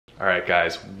All right,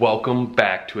 guys, welcome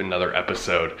back to another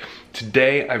episode.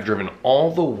 Today, I've driven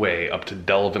all the way up to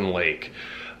Delavan Lake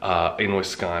in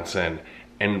Wisconsin,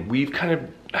 and we've kind of,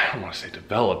 I don't want to say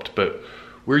developed, but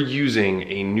we're using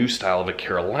a new style of a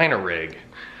Carolina rig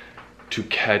to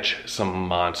catch some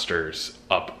monsters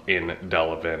up in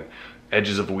Delavan.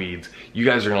 Edges of weeds. You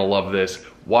guys are gonna love this.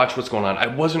 Watch what's going on. I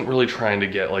wasn't really trying to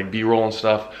get like B-roll and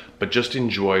stuff, but just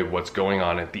enjoy what's going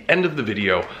on. At the end of the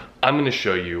video, I'm gonna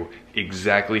show you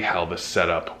exactly how the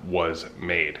setup was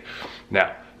made.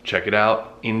 Now, check it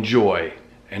out, enjoy,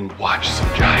 and watch some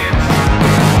giants.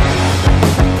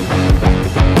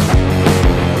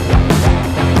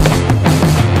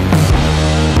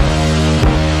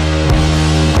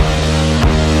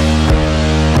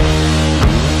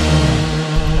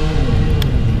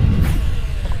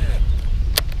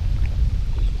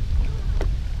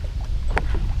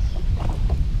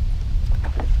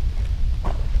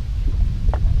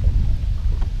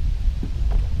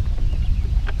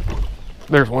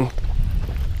 There's one.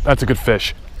 That's a good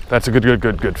fish. That's a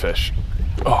good fish.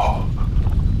 Oh.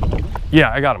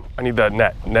 Yeah, I got him. I need that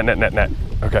net. Net.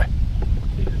 Okay.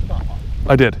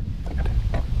 I did.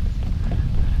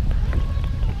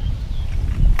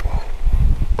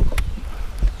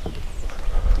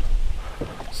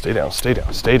 Stay down.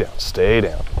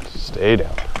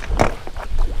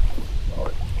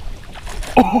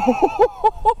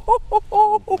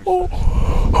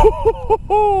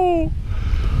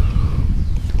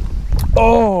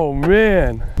 Oh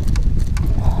man,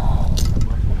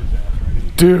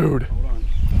 dude.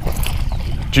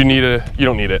 Do you need a? You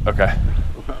don't need it. Okay.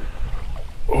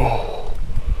 Oh,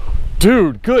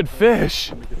 dude, good fish.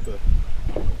 Let me get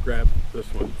grab this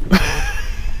one.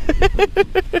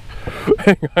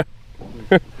 Hang on.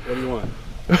 What do you want?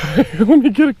 Let me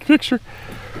get a picture.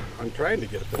 I'm trying to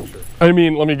get a picture. I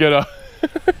mean, let me get a.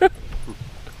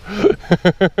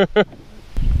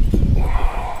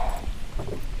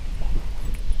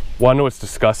 Wanna know what's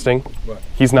disgusting? What?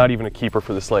 He's not even a keeper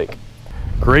for this lake.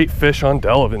 Great fish on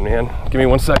Delavan, man. Give me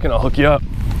 1 second, I'll hook you up.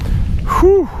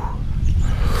 Whew.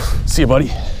 See you,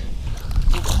 buddy.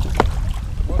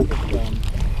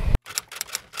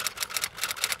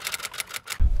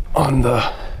 On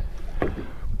the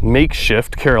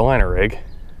makeshift Carolina rig.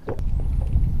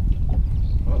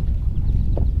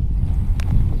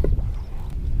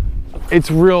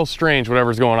 It's real strange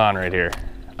whatever's going on right here.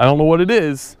 I don't know what it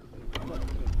is.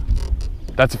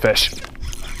 That's a fish.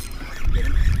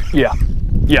 Yeah,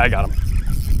 I got him.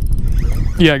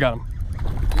 Yeah, I got him.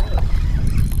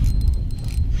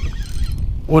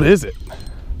 What is it?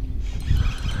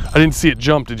 I didn't see it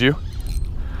jump, did you?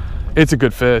 It's a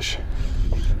good fish.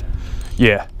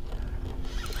 Yeah.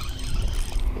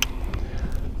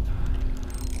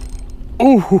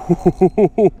 Ooh,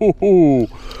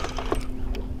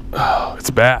 oh, it's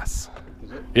a bass.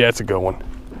 Yeah, it's a good one.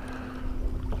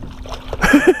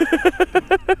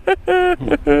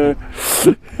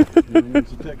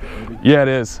 Yeah, it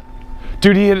is.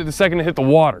 Dude, he hit it the second it hit the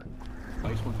water.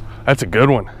 Nice one. That's a good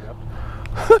one.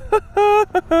 Yep.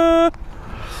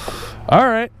 All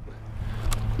right.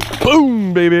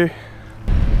 Boom, baby.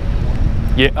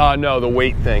 Yeah, no, the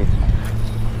weight thing.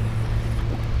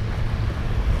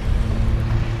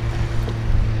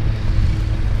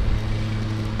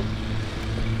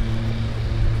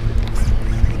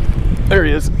 There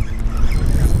he is.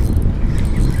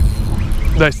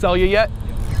 Did I sell you yet?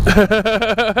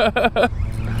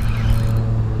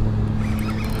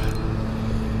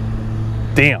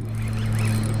 Damn.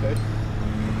 Okay.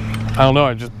 I don't know,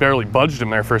 I just barely budged him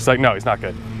there for a second. No, he's not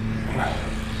good.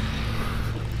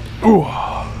 Ooh.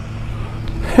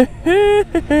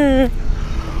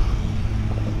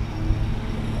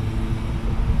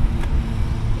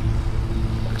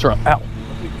 What's wrong? Ow.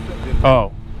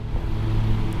 Oh.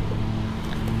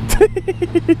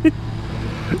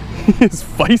 He's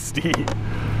feisty.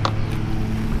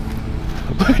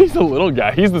 He's a little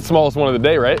guy. He's the smallest one of the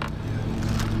day, right?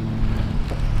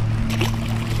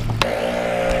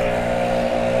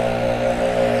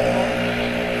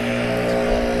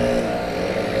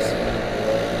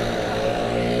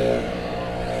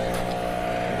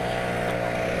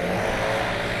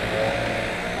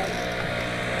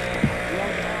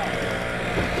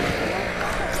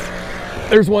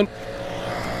 There's one.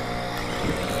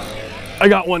 I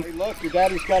got one. Hey, look, your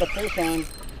daddy's got a fish on.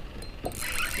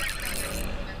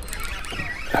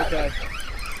 Okay.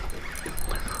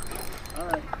 All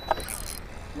right.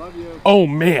 Love you. Oh,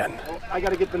 man. Oh, I got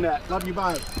to get the net. Love you,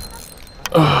 bye.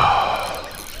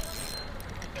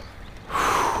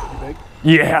 Big?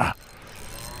 Yeah.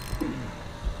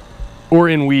 Or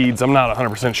in weeds. I'm not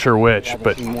 100% sure which, I haven't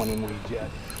but seen one in weeds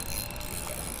yet.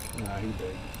 Nah, he's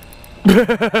big.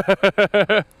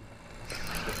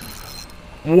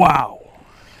 Wow.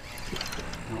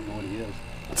 I don't know what he is.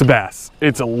 It's a bass.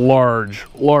 It's a large,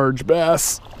 large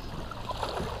bass.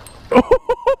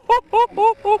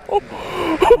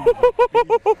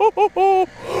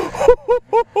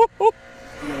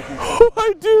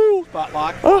 I do. Spot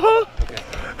lock? Uh-huh. Okay.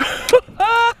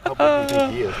 How big do you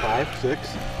think he is? 5,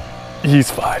 6?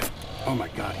 He's 5. Oh my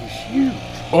God, he's huge.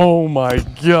 Oh my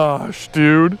gosh,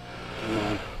 dude.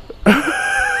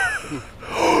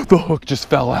 The hook just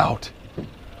fell out.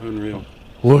 Unreal.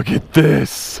 Look at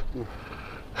this.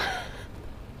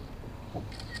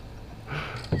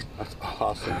 That's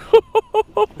awesome.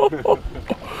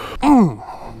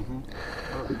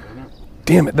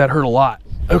 Damn it, that hurt a lot.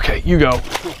 Okay, you go.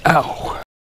 Ow.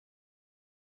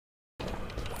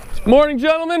 Morning,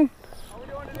 gentlemen. How are we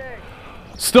doing today?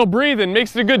 Still breathing.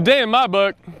 Makes it a good day in my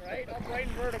book. Right? Upright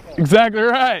and vertical. Exactly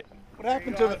right. What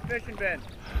happened to the fishing bin?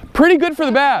 Pretty good for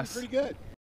the bass. Pretty good.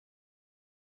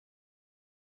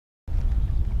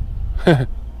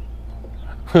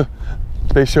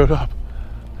 They showed up.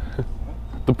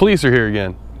 The police are here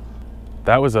again.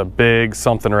 That was a big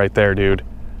something right there, dude.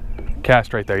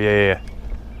 Cast right there. Yeah.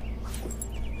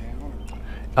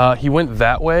 He went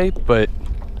that way, but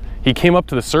he came up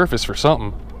to the surface for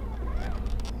something.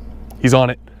 He's on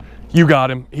it. You got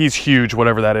him. He's huge,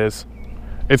 whatever that is.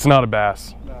 It's not a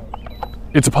bass. No.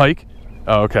 It's a pike?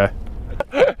 Oh, okay.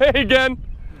 Hey again.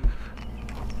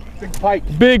 Big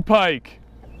pike. Big pike.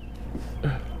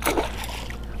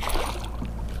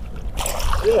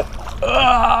 Yeah.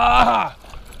 Ah!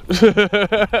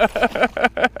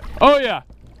 Oh yeah.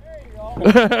 There you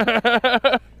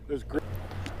go. There's great.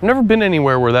 I've never been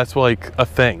anywhere where that's like a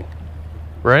thing,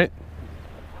 right?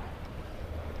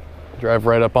 Drive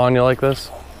right up on you like this.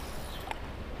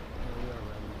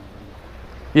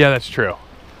 Yeah, that's true.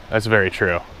 That's very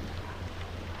true.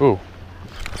 Ooh.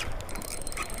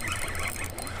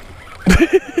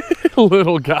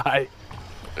 Little guy.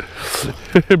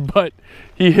 But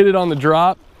he hit it on the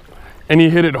drop and he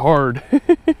hit it hard.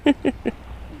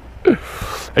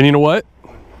 And you know what?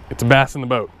 It's a bass in the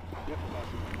boat.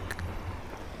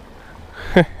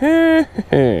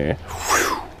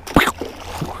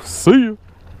 See you.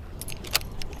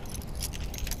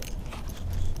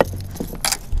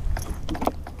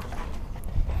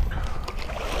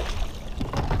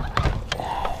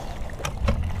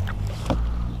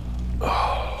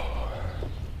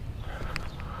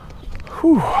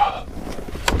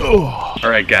 All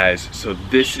right, guys, so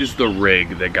this is the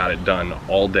rig that got it done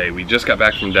all day. We just got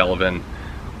back from Delavan,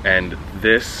 and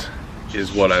this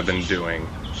is what I've been doing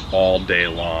all day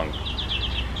long.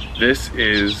 This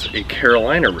is a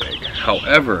Carolina rig.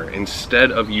 However,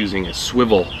 instead of using a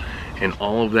swivel and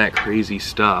all of that crazy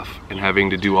stuff and having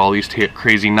to do all these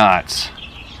crazy knots,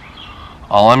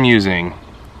 all I'm using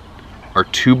are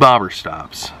 2 bobber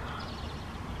stops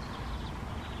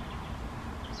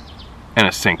and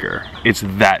a sinker. It's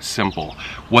that simple.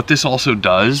 What this also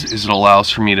does is it allows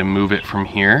for me to move it from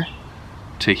here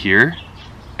to here,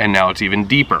 and now it's even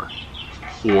deeper.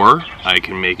 Or I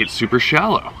can make it super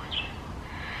shallow.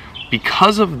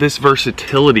 Because of this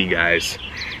versatility, guys,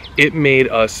 it made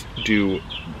us do,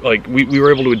 like, we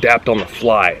were able to adapt on the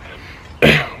fly.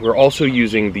 We're also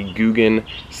using the Guggen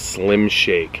Slim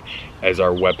Shake as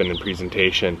our weapon and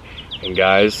presentation. And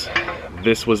guys,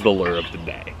 this was the lure of the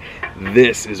day.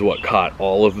 This is what caught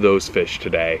all of those fish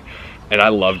today. And I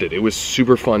loved it. It was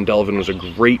super fun. Delavan was a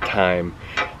great time.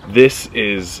 This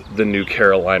is the new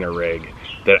Carolina rig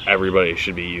that everybody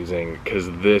should be using, because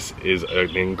this is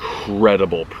an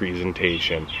incredible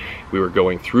presentation. We were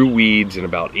going through weeds in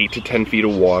about 8 to 10 feet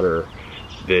of water.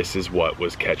 This is what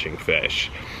was catching fish.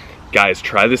 Guys,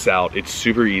 try this out. It's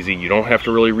super easy. You don't have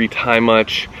to really retie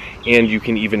much, and you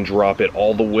can even drop it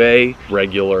all the way.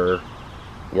 Regular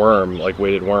worm, like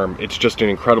weighted worm. It's just an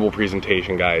incredible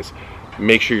presentation, guys.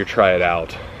 Make sure you try it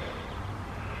out.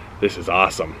 This is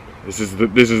awesome. This is the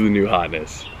new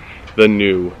hotness. The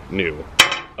new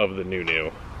of the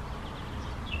new.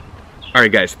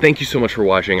 Alright guys, thank you so much for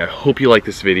watching. I hope you like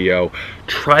this video.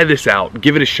 Try this out,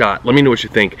 give it a shot, let me know what you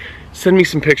think. Send me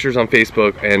some pictures on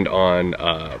Facebook and on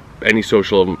any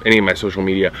of my social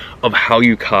media of how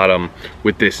you caught them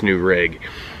with this new rig.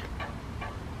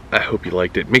 I hope you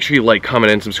liked it. Make sure you like,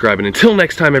 comment, and subscribe, and until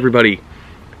next time everybody,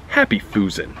 happy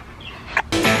foozing.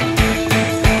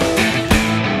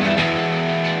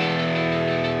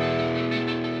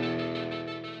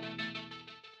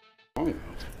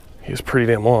 He was pretty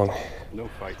damn long. No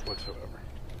fight whatsoever.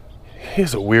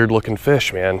 He's a weird looking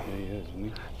fish, man. Yeah, he is, isn't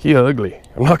he? He's ugly.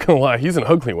 I'm not gonna lie, he's an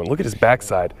ugly one. Look at his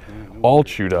backside, all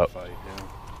chewed up. Fight,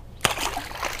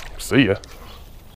 yeah. See ya.